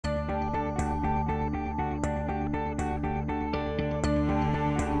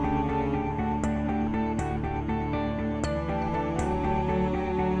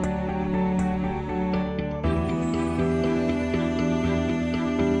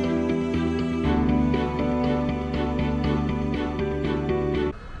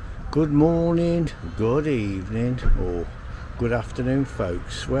Good morning, good evening, or good afternoon,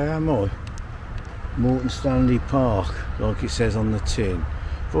 folks. Where am I? Morton Stanley Park, like it says on the tin.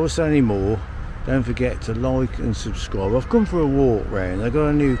 Before I say any more, don't forget to like and subscribe. I've come for a walk round. They've got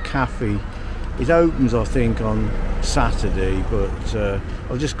a new cafe. It opens, I think, on Saturday, but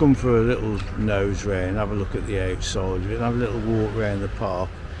I've just come for a little nose round, have a look at the outside of it, and have a little walk around the park.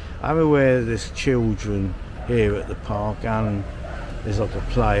 I'm aware there's children here at the park, and there's like a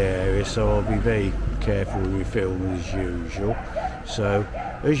play area, so I'll be very careful with filming as usual. So,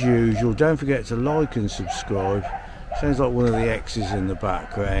 as usual, don't forget to like and subscribe. Sounds like one of the X's in the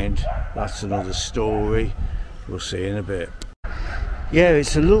background. That's another story. We'll see in a bit. Yeah,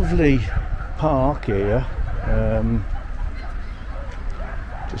 it's a lovely park here.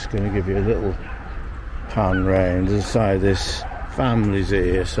 Just going to give you a little pan round. As I say, there's families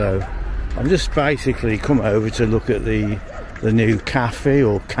here, so I've just basically come over to look at the new cafe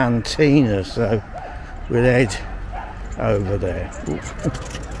or cantina, so we'll head over there.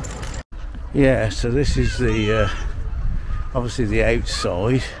 Yeah, so this is the obviously the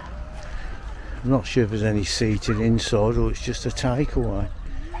outside. I'm not sure if there's any seating inside or it's just a takeaway.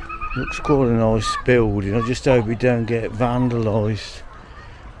 Looks quite a nice building. I just hope we don't get vandalised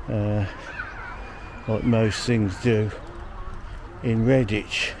like most things do in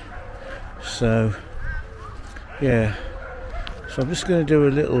Redditch. So yeah, so I'm just going to do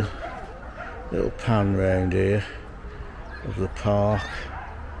a little pan round here of the park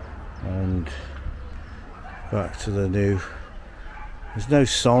and back to the new. There's no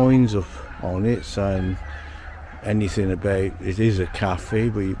signs up on it saying anything about it is a cafe,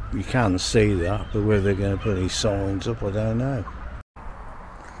 but you can see that, but whether they're going to put any signs up, I don't know.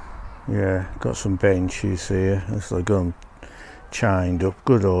 Yeah, got some benches here. Looks like I'm chained up.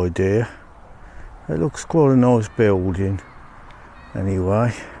 Good idea. It looks quite a nice building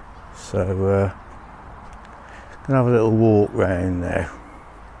anyway, so gonna have a little walk round now.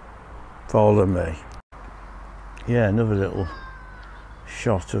 Follow me. Yeah, another little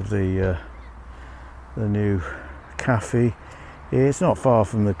shot of the new cafe here. It's not far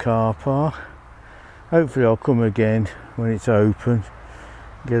from the car park. Hopefully I'll come again when it's open,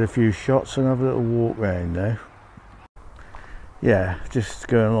 get a few shots and have a little walk round now. Yeah, just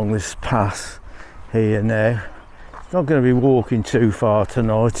going along this path here now. Not going to be walking too far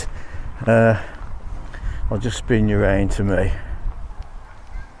tonight. I'll just spin you round to me.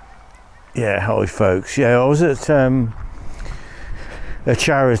 Yeah, hi folks. Yeah, I was at a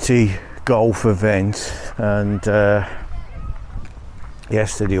charity golf event and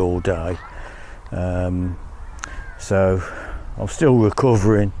yesterday all day. So I'm still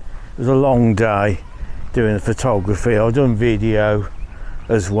recovering. It was a long day doing the photography. I've done video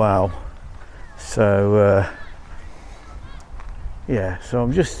as well. So yeah, so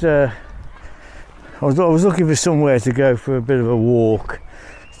I'm just I was looking for somewhere to go for a bit of a walk.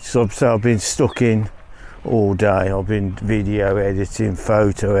 So I've been stuck in all day. I've been video editing,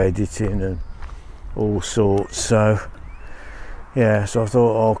 photo editing and all sorts. So yeah, so I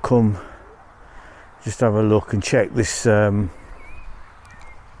thought I'll come just have a look and check this the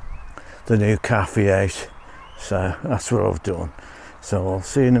new cafe out. So that's what I've done. So I'll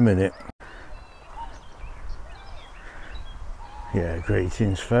see you in a minute. Yeah,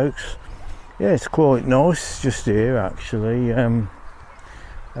 greetings folks. Yeah, it's quite nice just here actually.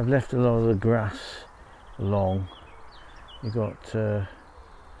 I've left a lot of the grass long. You've got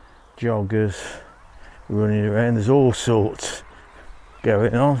joggers running around. There's all sorts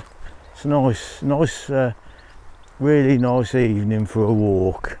going on. It's a nice, really nice evening for a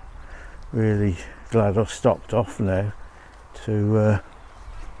walk. Really glad I've stopped off now to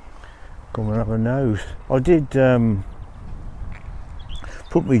come and have a nose. I did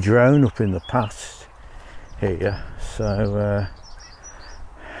put my drone up in the past here, so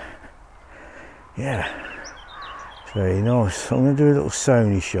yeah, it's very nice. I'm going to do a little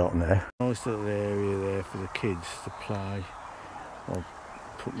Sony shot now. Nice little area there for the kids to play. I'll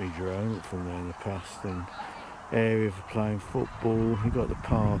put my drone up from there in the past, and area for playing football. You've got the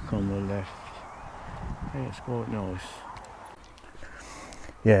park on the left. Yeah, it's quite nice.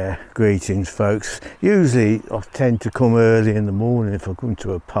 Yeah, greetings folks. Usually I tend to come early in the morning if I come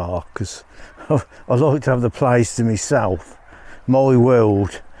to a park, because I like to have the place to myself, my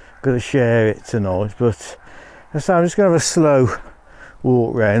world. Got to share it tonight, but so I'm just going to have a slow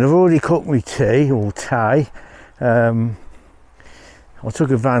walk round. I've already cooked my tea or tea. I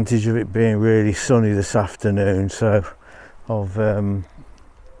took advantage of it being really sunny this afternoon, so I've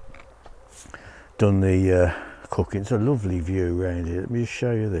done the cooking. It's a lovely view around here. Let me just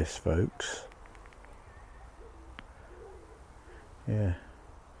show you this, folks. Yeah,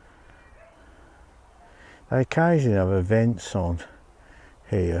 They occasionally have events on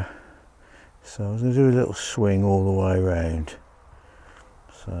here, so I'm going to do a little swing all the way around.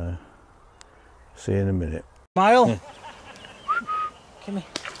 So, see you in a minute. Smile. Yeah. Come here.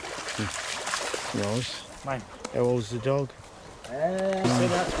 Nice. Mine. How old's the dog? See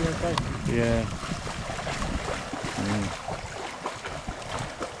that's being fine. Yeah.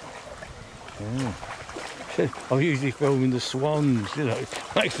 I'm usually filming the swans, you know,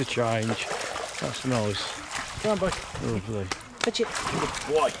 makes a change. That's nice. Come on, boy. Lovely. Touch it. Good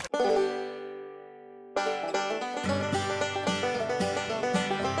boy.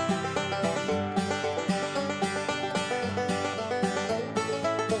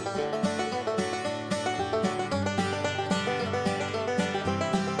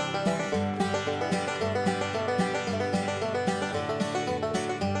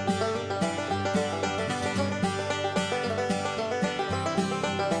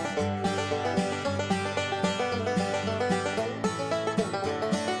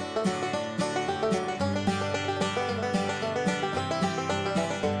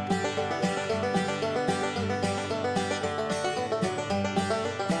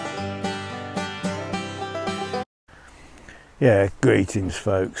 Yeah, greetings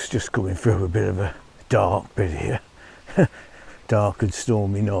folks, just coming through a bit of a dark bit here. Dark and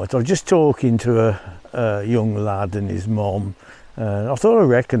stormy night. I was just talking to a young lad and his mum, and I thought I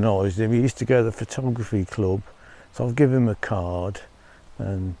recognised him. He used to go to the photography club, so I've given him a card.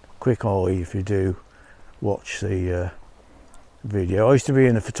 And quick eye if you do watch the video. I used to be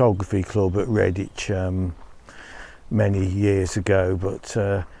in a photography club at Redditch many years ago, but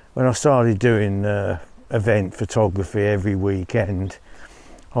when I started doing event photography every weekend,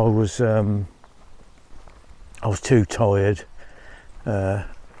 I was too tired to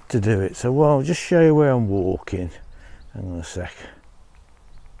do it. So, well, I'll just show you where I'm walking. Hang on a sec.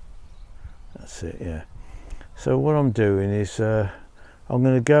 That's it, yeah. So what I'm doing is I'm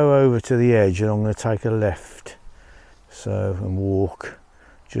going to go over to the edge and I'm going to take a left, so, and walk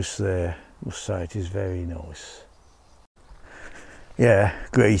just there. I must say it is very nice. Yeah,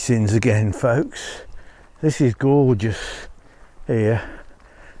 greetings again folks. This is gorgeous here.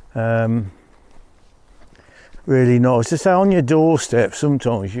 Really nice. To say, on your doorstep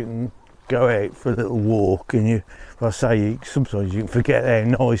sometimes you can go out for a little walk, and you, well, I say sometimes you can forget how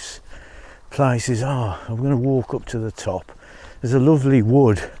nice places are. I'm going to walk up to the top. There's a lovely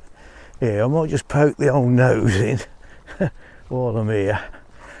wood here. I might just poke the old nose in while I'm here.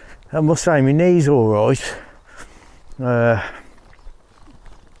 I must say my knee's alright.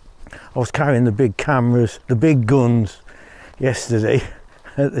 I was carrying the big cameras, the big guns yesterday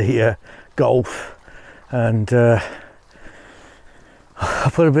at the golf, and I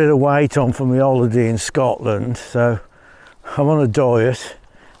put a bit of weight on for my holiday in Scotland, so I'm on a diet,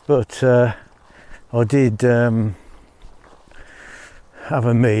 but I did have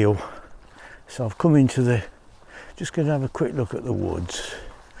a meal, so I've come into the, just going to have a quick look at the woods.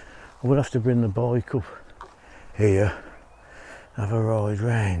 I will have to bring the bike up here, have a ride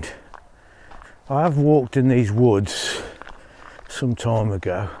round. I have walked in these woods some time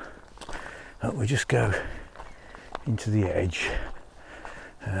ago, and we just go into the edge.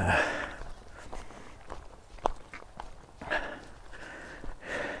 Yeah,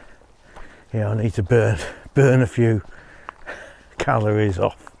 I need to burn a few calories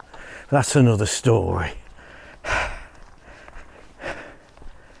off. That's another story.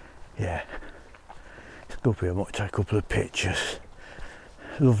 Yeah, let's go up here. I might take a couple of pictures.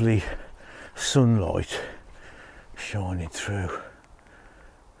 Lovely sunlight shining through.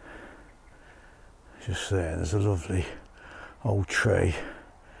 Just there, there's a lovely old tree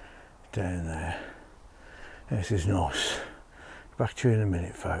down there. This is nice. Back to you in a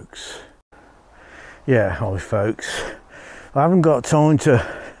minute folks. Yeah, hi folks. I haven't got time to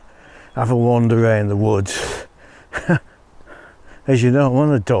have a wander around the woods. As you know, I'm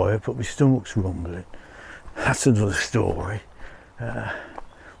on a diet, but my stomach's rumbling. That's another story.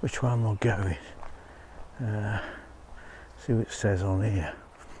 Which way am I going? See what it says on here.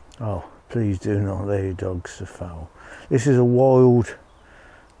 Oh, please do not lay your dogs to foul. This is a wild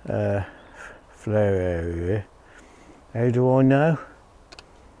flower area. How do I know?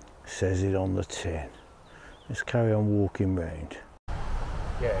 Says it on the tin. Let's carry on walking round.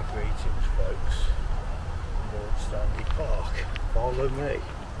 Yeah, greetings folks. Morton Stanley Park. Follow me.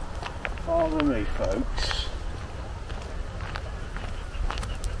 Follow me folks.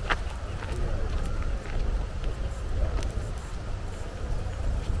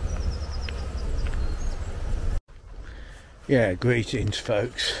 Yeah, greetings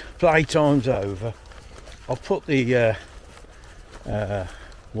folks. Playtime's over. I'll put the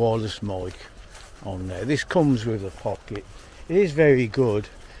wireless mic on there. This comes with a pocket. It is very good.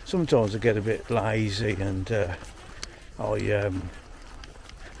 Sometimes I get a bit lazy and I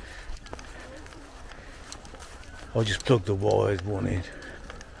just plug the wired one in.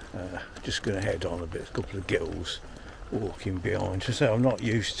 Just going to head on a bit. A couple of girls walking behind. So I'm not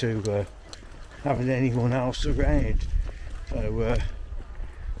used to having anyone else around. So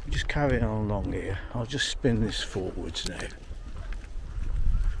just carrying on along here. I'll just spin this forwards now.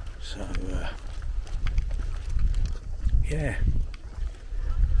 So yeah,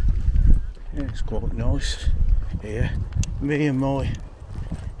 it's quite nice here. Me and my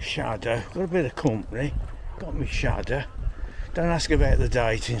shadow. Got a bit of company. Got me shadow. Don't ask about the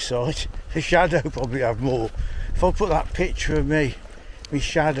dating site. The shadow probably have more. If I put that picture of me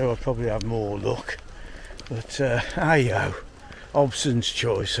shadow, I'd probably have more luck. But ayo, Hobson's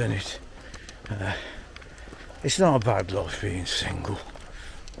choice, isn't it? It's not a bad life being single.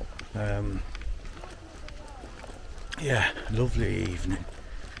 Yeah, lovely evening.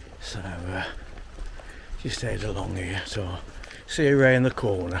 So just head along here. So I'll see you around the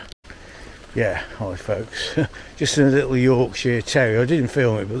corner. Yeah, hi folks. Just a little Yorkshire Terrier. I didn't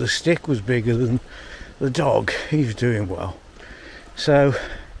film it, but the stick was bigger than the dog. He's doing well. So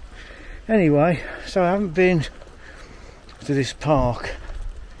anyway, so I haven't been to this park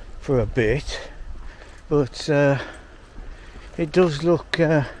for a bit, but it does look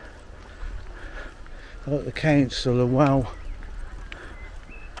like the council are well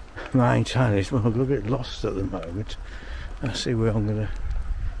maintained. Well, I'm a bit lost at the moment. I see where I'm going to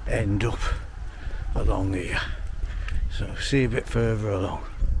end up along here, so see a bit further along.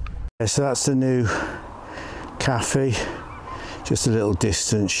 Yeah, so that's the new cafe, just a little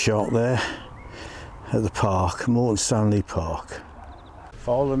distance shot there at the park, Morton Stanley Park.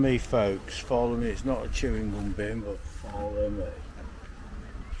 Follow me folks, follow me. It's not a chewing gum bin, but follow me.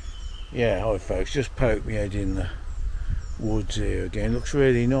 Yeah, hi folks, just poked my head in the woods here again. Looks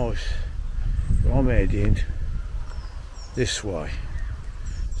really nice, but I'm heading this way.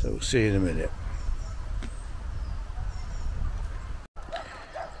 So we'll see you in a minute.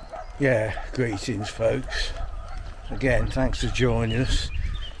 Yeah, greetings folks. Again, thanks for joining us.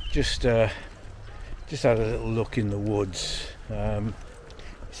 Just had a little look in the woods.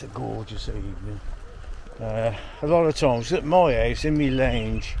 It's a gorgeous evening. A lot of times at my house, in my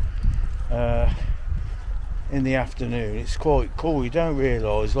lounge, in the afternoon, it's quite cool. You don't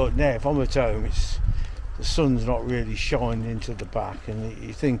realise, like now, if I'm at home, the sun's not really shining into the back, and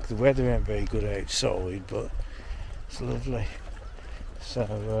you think the weather ain't very good outside, but it's lovely.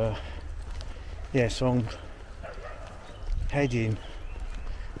 So yeah, so I'm heading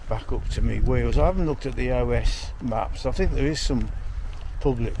back up to me wheels. I haven't looked at the OS maps. I think there is some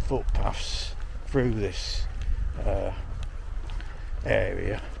public footpaths through this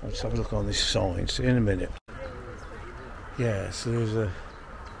area. I'll just have a look on this sign, see in a minute. Yeah, so there's a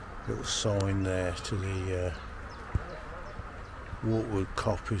little sign there to the Wartwood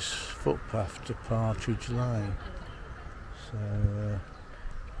Coppice footpath to Partridge Lane. So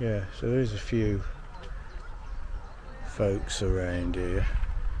yeah, so there's a few folks around here.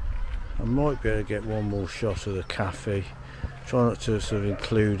 I might be able to get one more shot of the cafe. Try not to sort of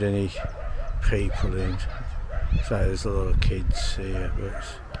include any people in. So there's a lot of kids here, but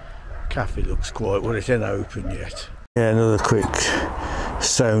the cafe looks quiet. Well, it ain't open yet. Yeah, another quick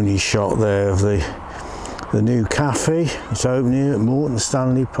Sony shot there of the new cafe. It's opening at Morton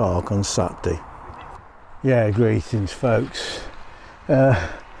Stanley Park on Saturday. Yeah, greetings folks.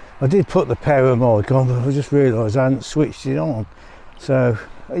 I did put the power mic on, but I just realised I hadn't switched it on. So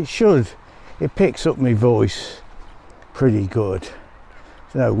it picks up my voice pretty good.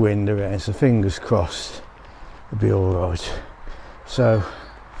 There's no wind around, so fingers crossed it'll be alright. So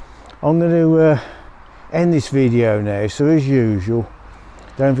I'm going to end this video now. So as usual,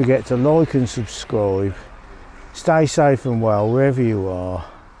 don't forget to like and subscribe. Stay safe and well wherever you are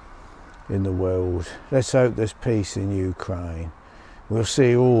in the world. Let's hope there's peace in Ukraine. We'll see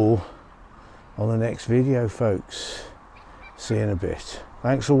you all on the next video folks. See you in a bit.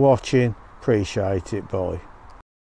 Thanks for watching, appreciate it, bye.